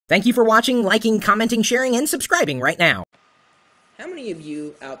Thank you for watching, liking, commenting, sharing, and subscribing right now. How many of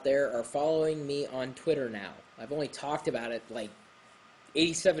you out there are following me on Twitter now? I've only talked about it like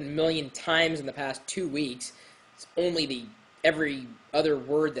 87 million times in the past 2 weeks. It's only every other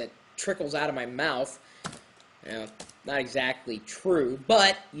word that trickles out of my mouth. Now, not exactly true,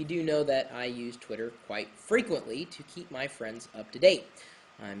 but you do know that I use Twitter quite frequently to keep my friends up to date.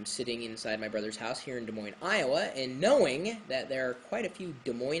 I'm sitting inside my brother's house here in Des Moines, Iowa, and knowing that there are quite a few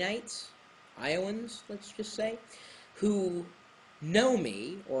Des Moineites, Iowans, let's just say, who know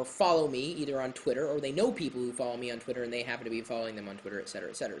me or follow me either on Twitter, or they know people who follow me on Twitter and they happen to be following them on Twitter, etc.,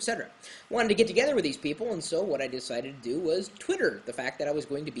 etc., etc. Wanted to get together with these people, and so what I decided to do was Twitter the fact that I was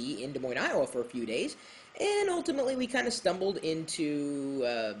going to be in Des Moines, Iowa for a few days, and ultimately we kind of stumbled into,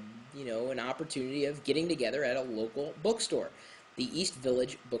 an opportunity of getting together at a local bookstore. The East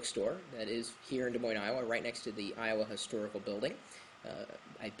Village bookstore that is here in Des Moines, Iowa, right next to the Iowa Historical Building.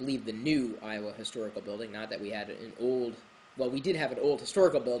 I believe the new Iowa Historical Building, not that we had an old, well, we did have an old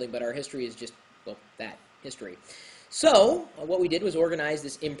historical building, but our history is just, well, that history. So, what we did was organize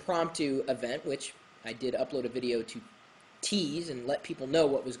this impromptu event, which I did upload a video to tease and let people know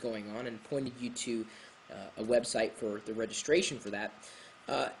what was going on, and pointed you to a website for the registration for that.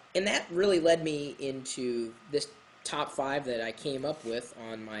 And that really led me into this top 5 that I came up with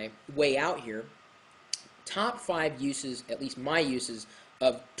on my way out here. Top 5 uses, at least my uses,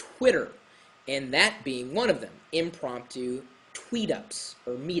 of Twitter, and that being one of them, impromptu tweet-ups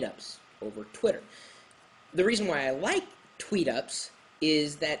or meetups over Twitter. The reason why I like tweet-ups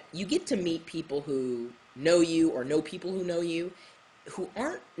is that you get to meet people who know you or know people who know you who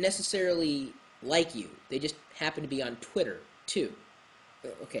aren't necessarily like you. They just happen to be on Twitter too.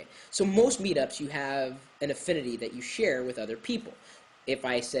 Okay, so most meetups you have an affinity that you share with other people. If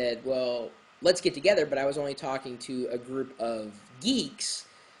I said, well, let's get together, but I was only talking to a group of geeks,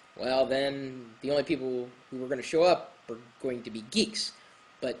 well, then the only people who were going to show up are going to be geeks.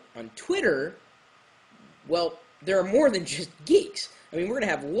 But on Twitter, well, there are more than just geeks. I mean, we're going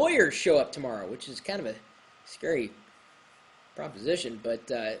to have lawyers show up tomorrow, which is kind of a scary proposition,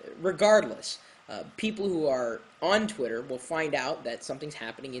 but regardless, people who are on Twitter will find out that something's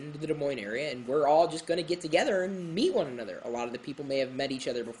happening in the Des Moines area, and we're all just going to get together and meet one another. A lot of the people may have met each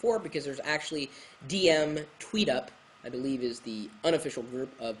other before, because there's actually DM TweetUp, I believe is the unofficial group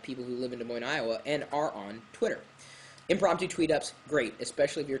of people who live in Des Moines, Iowa, and are on Twitter. Impromptu tweet-ups, great,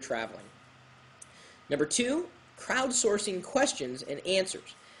 especially if you're traveling. Number 2, crowdsourcing questions and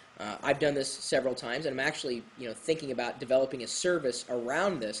answers. I've done this several times, and I'm actually, thinking about developing a service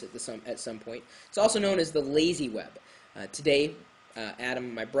around this at some point. It's also known as the lazy web. Today,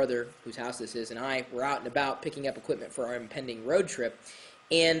 Adam, my brother, whose house this is, and I were out and about picking up equipment for our impending road trip,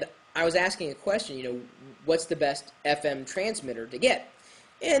 and I was asking a question, what's the best FM transmitter to get?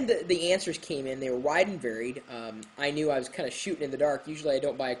 And the answers came in. They were wide and varied. I knew I was kind of shooting in the dark. Usually I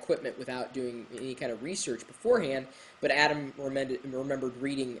don't buy equipment without doing any kind of research beforehand, but Adam remembered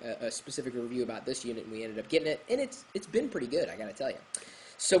reading a specific review about this unit, and we ended up getting it, and it's been pretty good, I gotta tell you.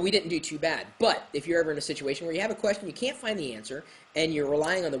 So we didn't do too bad. But if you're ever in a situation where you have a question, you can't find the answer, and you're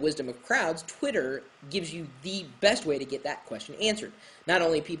relying on the wisdom of crowds, Twitter gives you the best way to get that question answered. Not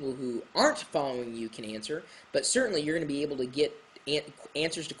only people who aren't following you can answer, but certainly you're going to be able to get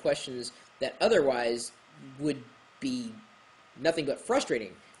answers to questions that otherwise would be nothing but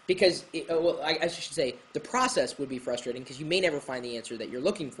frustrating, because I should say the process would be frustrating, because you may never find the answer that you're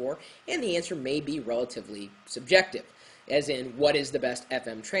looking for, and the answer may be relatively subjective, as in, what is the best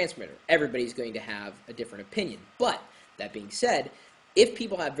FM transmitter? Everybody's going to have a different opinion. But that being said, if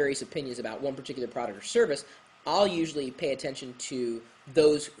people have various opinions about one particular product or service, I'll usually pay attention to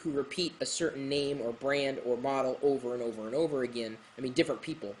those who repeat a certain name or brand or model over and over and over again. I mean, different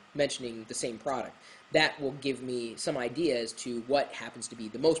people mentioning the same product. That will give me some idea as to what happens to be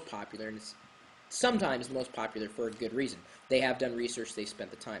the most popular, and it's sometimes the most popular for a good reason. They have done research, they spent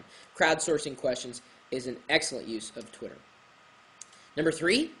the time. Crowdsourcing questions is an excellent use of Twitter. Number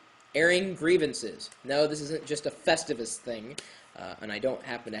 3, airing grievances. No, this isn't just a Festivus thing, and I don't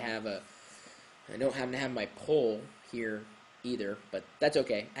happen to have my poll here either, but that's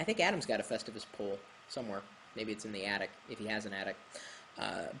okay. I think Adam's got a Festivus poll somewhere. Maybe it's in the attic, if he has an attic.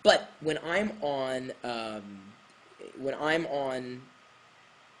 But when I'm on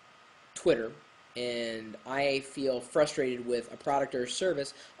Twitter and I feel frustrated with a product or a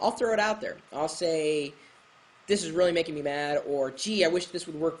service, I'll throw it out there. I'll say, this is really making me mad, or gee, I wish this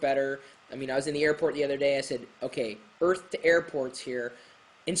would work better. I mean, I was in the airport the other day. I said, okay, Earth to airports here.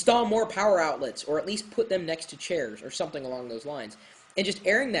 Install more power outlets, or at least put them next to chairs, or something along those lines. And just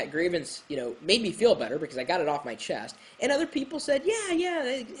airing that grievance, made me feel better because I got it off my chest. And other people said,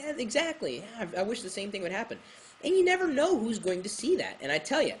 yeah, exactly. Yeah, I wish the same thing would happen. And you never know who's going to see that. And I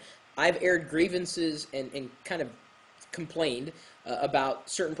tell you, I've aired grievances and kind of complained about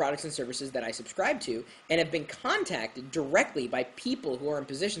certain products and services that I subscribe to and have been contacted directly by people who are in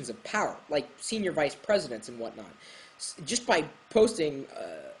positions of power, like senior vice presidents and whatnot, just by posting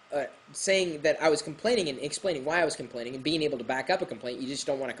saying that I was complaining and explaining why I was complaining and being able to back up a complaint. You just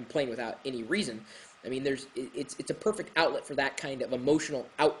don't want to complain without any reason. I mean, it's a perfect outlet for that kind of emotional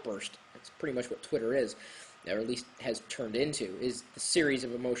outburst. That's pretty much what Twitter is, or at least has turned into, is the series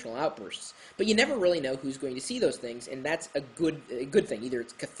of emotional outbursts. But you never really know who's going to see those things, and that's a good thing. Either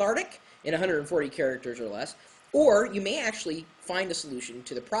it's cathartic in 140 characters or less, or you may actually find a solution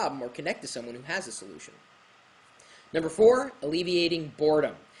to the problem or connect to someone who has a solution. Number 4, alleviating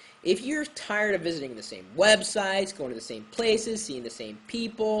boredom. If you're tired of visiting the same websites, going to the same places, seeing the same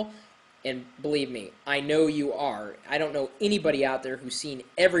people, and believe me, I know you are. I don't know anybody out there who's seen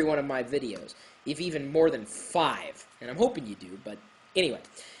every one of my videos, if even more than 5, and I'm hoping you do, but anyway.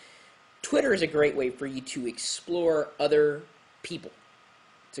 Twitter is a great way for you to explore other people.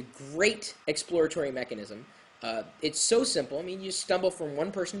 It's a great exploratory mechanism. It's so simple. I mean, you stumble from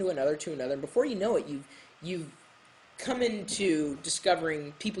one person to another, and before you know it, you've come into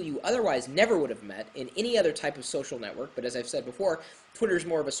discovering people you otherwise never would have met in any other type of social network. But as I've said before, Twitter is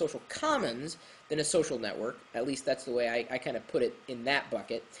more of a social commons than a social network. At least that's the way I kind of put it in that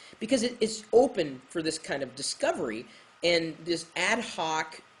bucket, because it's open for this kind of discovery and this ad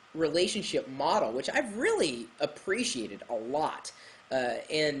hoc relationship model, which I've really appreciated a lot.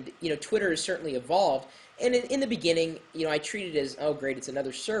 And Twitter has certainly evolved. And in the beginning, I treated it as, oh great, it's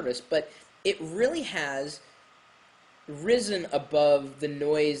another service, but it really has risen above the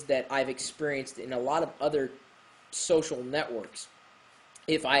noise that I've experienced in a lot of other social networks.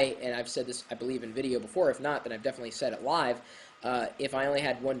 And I've said this, I believe, in video before, if not, then I've definitely said it live, if I only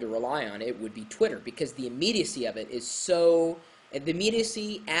had one to rely on, it would be Twitter, because the immediacy of it is so, the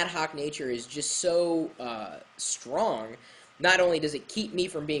immediacy, ad hoc nature is just so strong. Not only does it keep me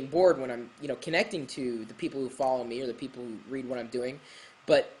from being bored when I'm, connecting to the people who follow me or the people who read what I'm doing,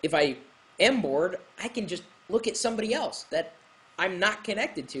 but if I am bored, I can just look at somebody else that I'm not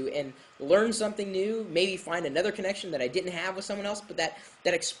connected to and learn something new, maybe find another connection that I didn't have with someone else, but that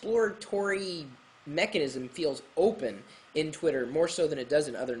exploratory mechanism feels open in Twitter more so than it does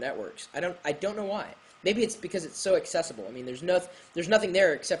in other networks. I don't know why. Maybe it's because it's so accessible. I mean, there's nothing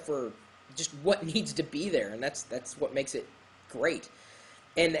there except for just what needs to be there, and that's what makes it great.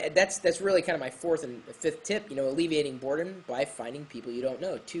 And that's really kind of my 4th and 5th tip, alleviating boredom by finding people you don't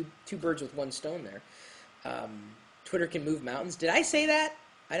know. Two birds with one stone there. Twitter can move mountains. Did I say that?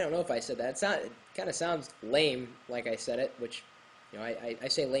 I don't know if I said that. It kind of sounds lame like I said it, which, I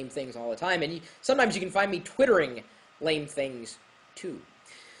say lame things all the time. And sometimes you can find me twittering lame things, too.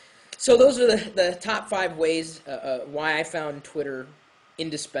 So those are the top 5 ways why I found Twitter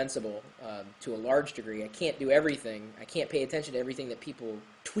indispensable to a large degree. I can't do everything. I can't pay attention to everything that people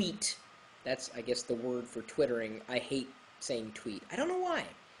tweet. That's, I guess, the word for twittering. I hate saying tweet. I don't know why.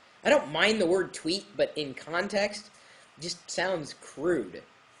 I don't mind the word tweet, but in context, it just sounds crude.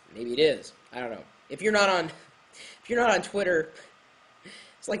 Maybe it is. I don't know. If you're not on Twitter,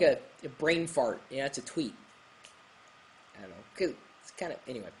 it's like a brain fart. It's a tweet. I don't know. 'Cause it's kind of,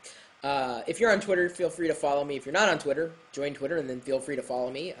 anyway. If you're on Twitter, feel free to follow me. If you're not on Twitter, join Twitter and then feel free to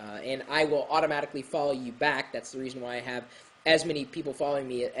follow me. And I will automatically follow you back. That's the reason why I have as many people following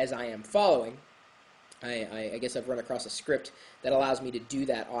me as I am following. I guess I've run across a script that allows me to do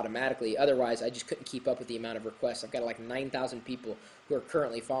that automatically. Otherwise, I just couldn't keep up with the amount of requests. I've got like 9,000 people who are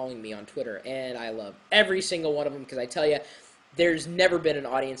currently following me on Twitter, and I love every single one of them because I tell you, there's never been an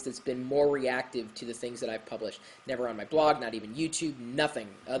audience that's been more reactive to the things that I've published. Never on my blog, not even YouTube, nothing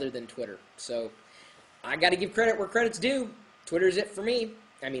other than Twitter. So I got to give credit where credit's due. Twitter's it for me.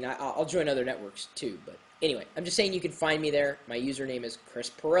 I mean, I'll join other networks too, but anyway, I'm just saying you can find me there. My username is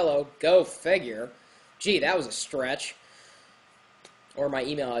Chris Pirillo. Go figure. Gee, that was a stretch. Or my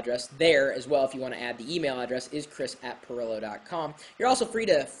email address there as well, if you want to add the email address, is chris@pirillo.com. You're also free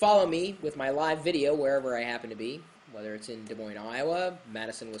to follow me with my live video wherever I happen to be, whether it's in Des Moines, Iowa,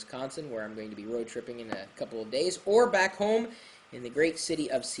 Madison, Wisconsin, where I'm going to be road tripping in a couple of days, or back home in the great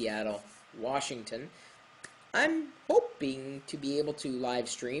city of Seattle, Washington. I'm hoping to be able to live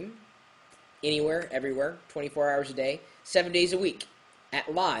stream anywhere, everywhere, 24 hours a day, 7 days a week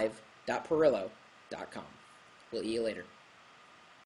at live.pirillo.com. We'll see you later.